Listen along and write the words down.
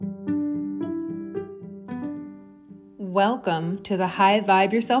Welcome to the High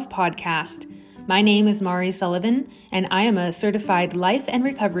Vibe Yourself podcast. My name is Mari Sullivan, and I am a certified life and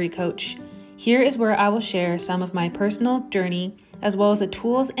recovery coach. Here is where I will share some of my personal journey, as well as the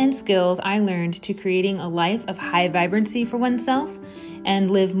tools and skills I learned to creating a life of high vibrancy for oneself and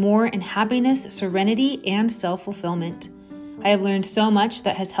live more in happiness, serenity, and self-fulfillment. I have learned so much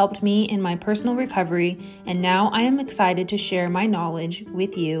that has helped me in my personal recovery, and now I am excited to share my knowledge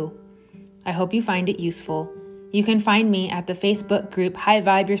with you. I hope you find it useful. You can find me at the Facebook group High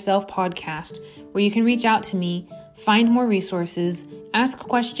Vibe Yourself Podcast, where you can reach out to me, find more resources, ask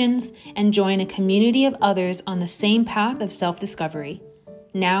questions, and join a community of others on the same path of self-discovery.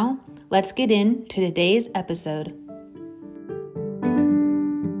 Now, let's get into today's episode.